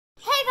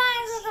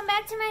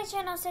back to my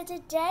channel. So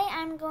today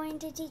I'm going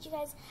to teach you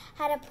guys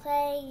how to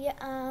play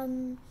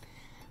My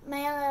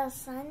Little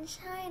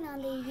Sunshine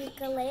on the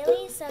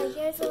ukulele. So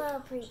here's a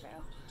little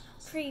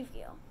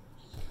preview.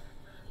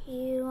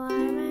 You are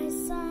my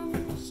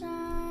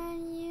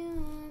sunshine,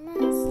 you are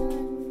my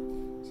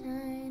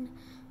sunshine.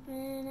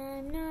 When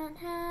I'm not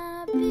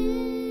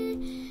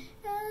happy,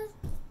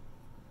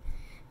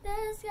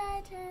 the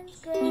sky turns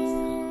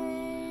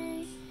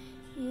gray.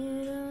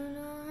 You don't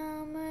know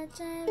how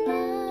much I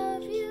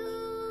love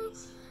you,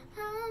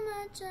 how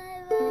much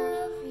I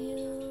love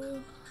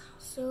you.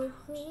 So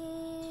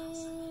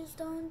please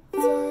don't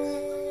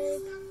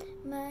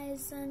take my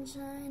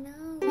sunshine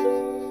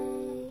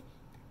away.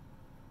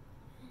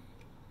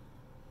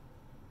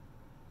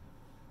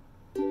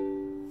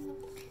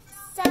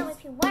 So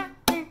if you want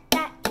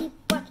that, keep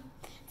watching.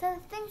 So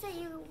the things that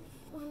you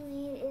will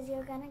need is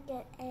you're gonna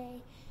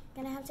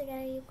have to get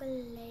a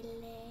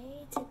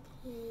ukulele to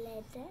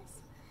play this.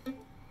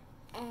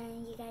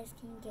 And you guys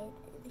can get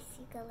this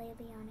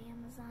ukulele on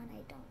Amazon.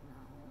 I don't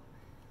know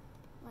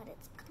what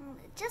it's called.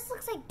 It just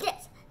looks like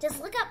this. Just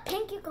look up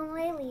pink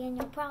ukulele and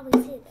you'll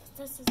probably see this.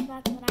 This is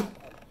that's what I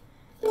did.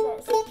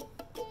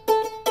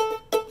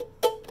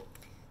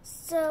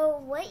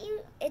 So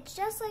it's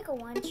just like a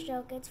one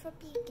stroke. It's for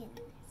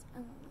beginners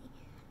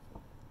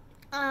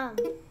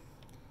only.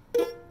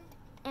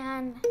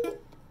 And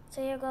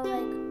so you go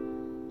like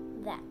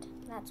that.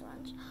 That's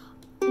one.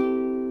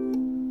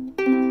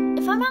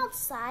 If I'm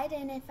outside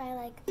and if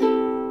I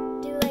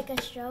do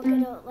a stroke,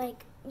 it'll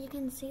you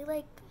can see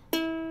the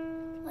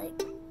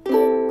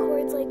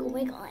chords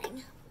wiggling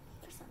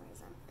for some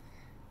reason.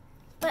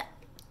 But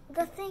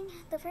the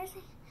first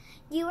thing,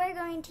 you are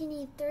going to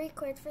need 3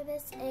 chords for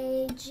this: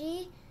 a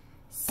G,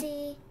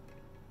 C,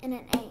 and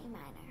an A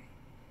minor.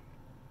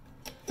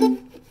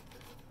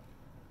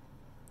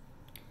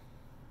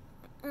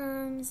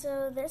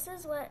 So this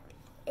is what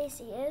a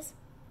C is.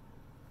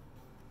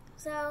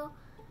 So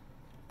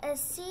a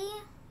C,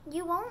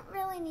 you won't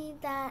really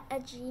need a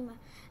G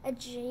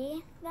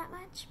that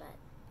much, but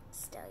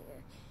still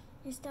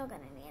you're still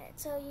gonna need it.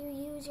 So you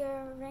use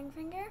your ring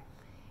finger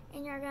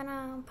and you're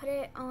gonna put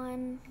it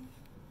on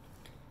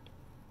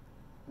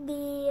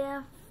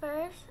the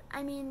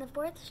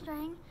 4th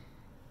string,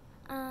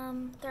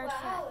 3rd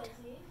fret.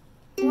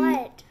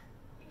 What?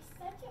 You're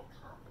such a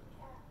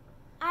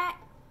copycat.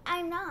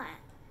 I'm not.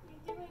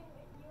 You're doing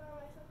You Are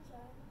My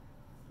Sunshine.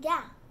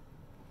 Yeah.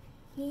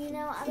 You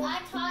know, I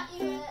taught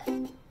you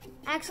it.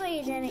 Actually,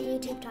 you didn't.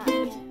 YouTube taught me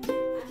it.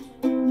 Actually,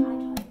 no, I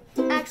taught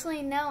you it.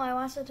 Actually, no. I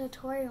watched a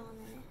tutorial on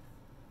it.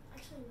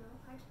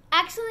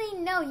 Actually,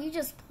 no. You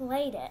just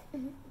played it.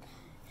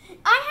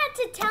 I had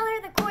to tell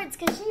her the chords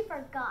because she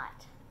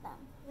forgot them.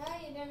 No,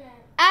 you didn't.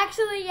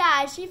 Actually,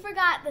 yeah. She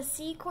forgot the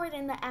C chord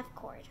and the F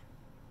chord.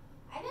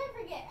 I didn't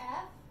forget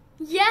F.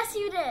 Yes,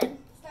 you did.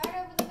 Start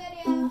over the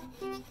video.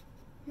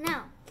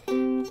 No.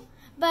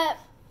 But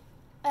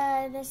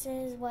this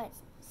is what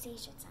C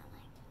should sound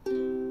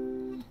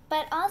like.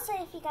 But also,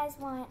 if you guys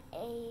want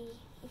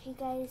if you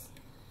guys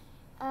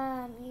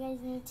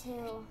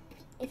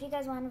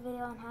want a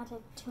video on how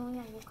to tune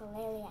your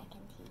ukulele, I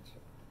can teach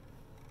you.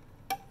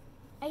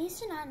 I used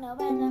to not know,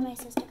 but then my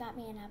sister got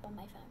me an app on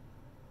my phone.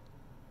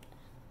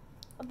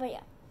 But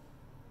yeah.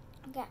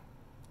 Okay.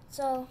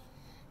 So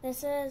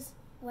this is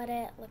what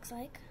it looks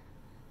like.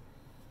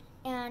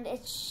 And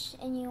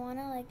you want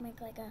to make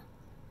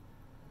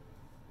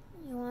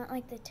you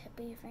want the tip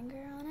of your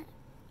finger on it.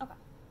 Okay.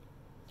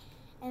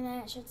 And then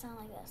it should sound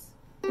like this.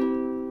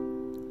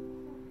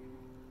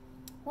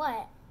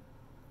 What?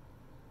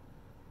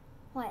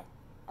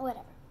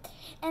 Whatever.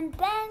 And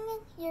then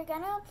you're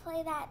gonna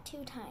play that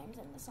 2 times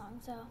in the song.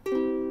 So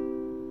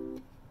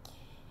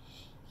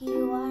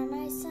you are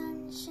my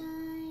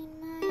sunshine,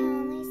 my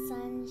only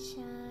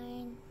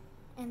sunshine.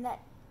 And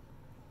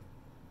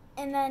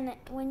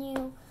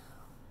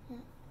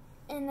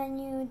then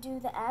you do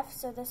the F.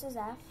 So this is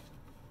F.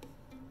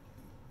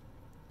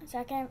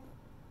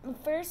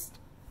 First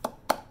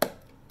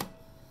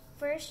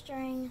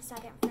string,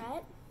 2nd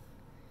fret.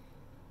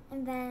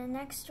 And then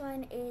next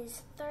one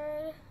is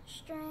 3rd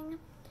string,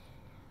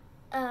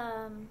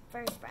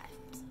 1st fret.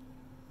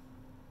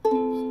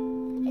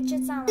 It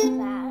should sound like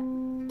that.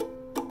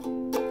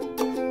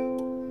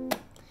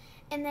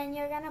 And then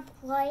you're gonna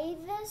play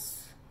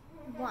this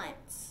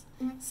once.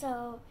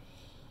 So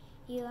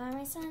you are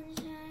my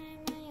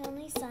sunshine, my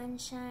only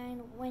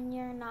sunshine. When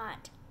you're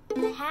not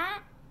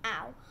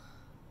ow.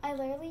 I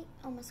literally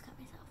almost cut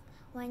myself.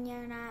 When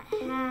you're not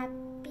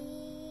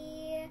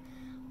happy.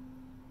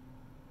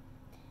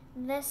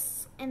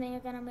 This, and then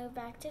you're gonna move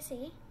back to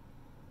C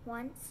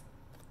once.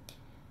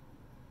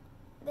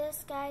 The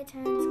sky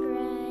turns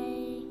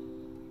gray.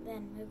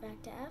 Then move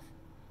back to F.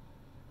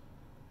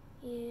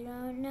 You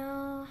don't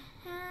know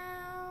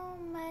how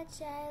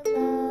much I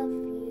love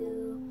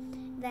you.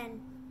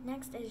 Then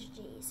next is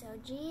G. So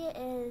G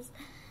is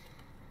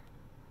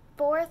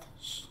 4th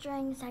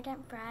string,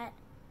 2nd fret.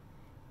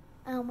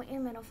 With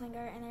your middle finger,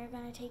 and then you're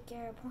going to take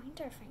your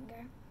pointer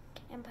finger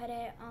and put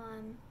it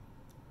on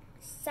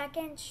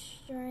second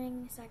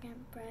string,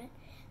 second fret.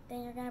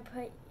 Then you're gonna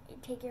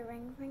take your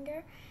ring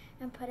finger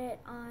and put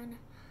it on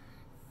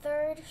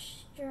third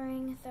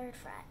string, third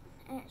fret,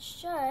 and it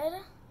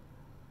should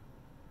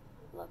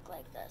look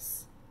like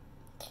this.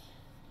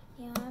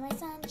 You are my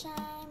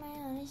sunshine,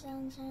 my only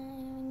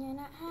sunshine. When you're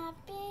not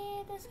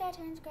happy, the sky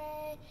turns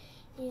gray.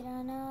 You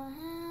don't know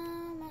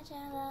how much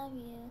I love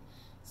you,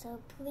 so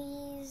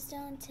please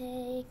don't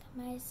take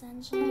my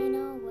sunshine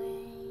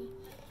away.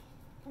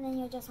 And then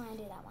you'll just want to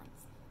do that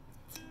once.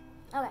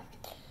 Okay.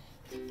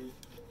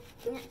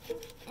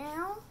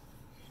 Now,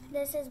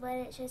 this is what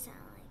it should sound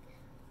like.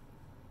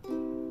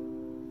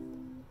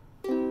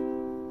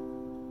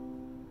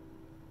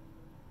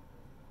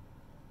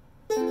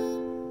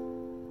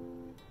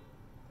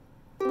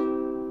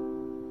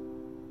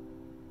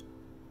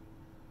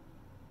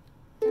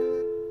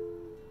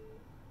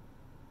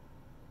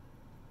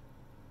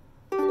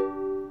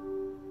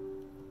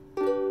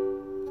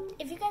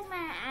 If you guys want to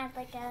add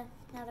like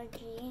another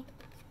G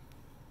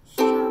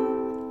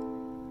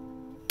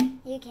strum,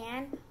 you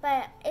can.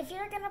 But if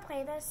you're gonna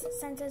play this,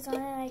 since it's only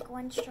like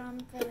one strum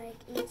for like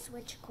each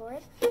switch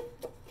chord,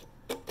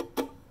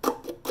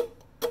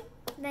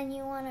 then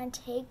you want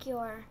to take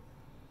your,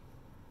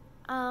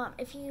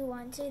 if you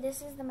want to,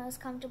 this is the most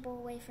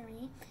comfortable way for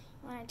me.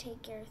 You want to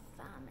take your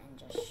thumb and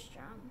just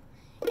strum.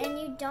 And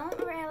you don't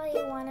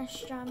really want to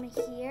strum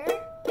here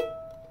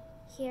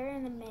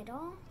in the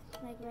middle.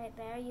 Like right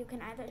there, you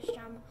can either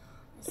strum on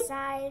the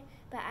side,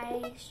 but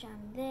I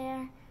strum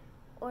there,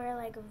 or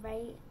like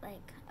right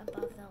like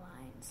above the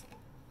lines.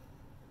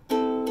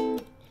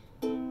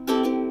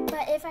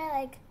 But if I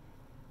like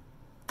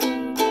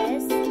do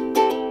this,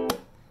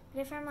 but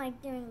if I'm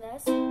like doing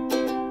this,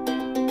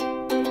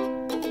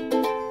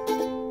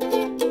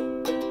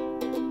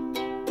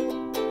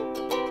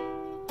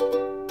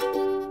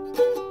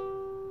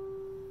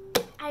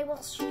 I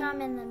will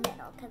strum in the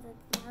middle because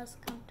it's the most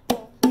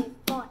comfortable way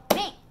for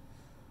me.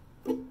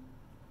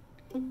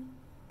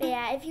 But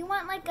yeah, if you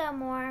want like a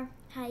more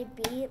high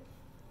beat,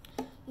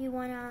 you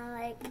wanna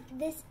like,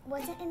 this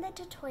wasn't in the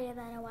tutorial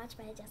that I watched,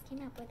 but I just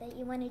came up with it.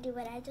 You wanna do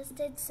what I just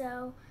did,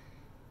 so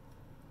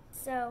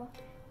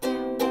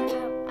down,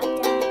 down, up,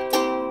 down,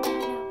 down,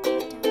 down,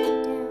 down,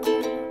 down,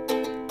 down.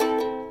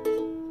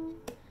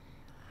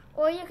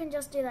 Or you can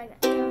just do like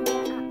that. Down,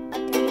 down,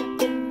 up, down,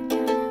 down, down,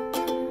 down.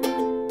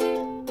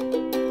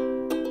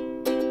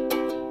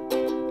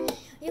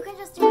 You can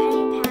just do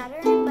any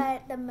pattern,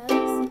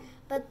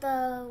 but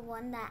the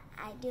one that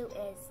I do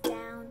is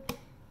down, down,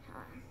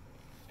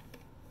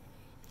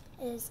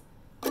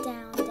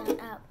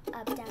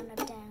 up, down,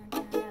 up, down,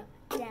 down,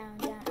 up,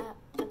 down, up, down,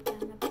 up, down,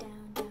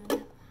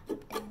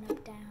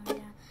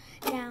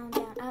 down,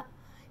 up,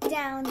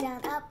 down, up, down,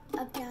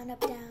 up, down,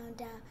 up, down,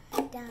 down,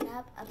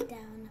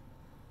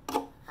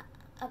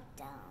 up,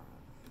 down,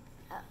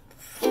 up.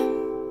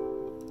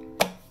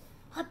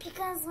 Hope you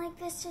guys like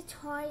this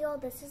tutorial.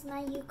 This is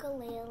my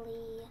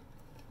ukulele.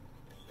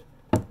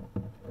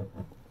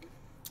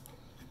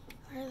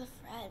 Where are the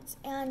frets?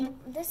 And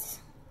these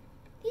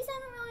I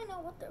don't really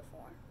know what they're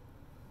for,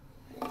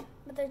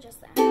 but they're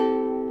just there.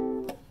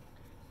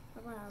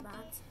 What are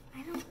those?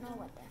 I don't know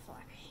what they're for.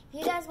 If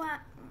you guys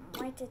want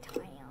my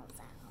tutorial,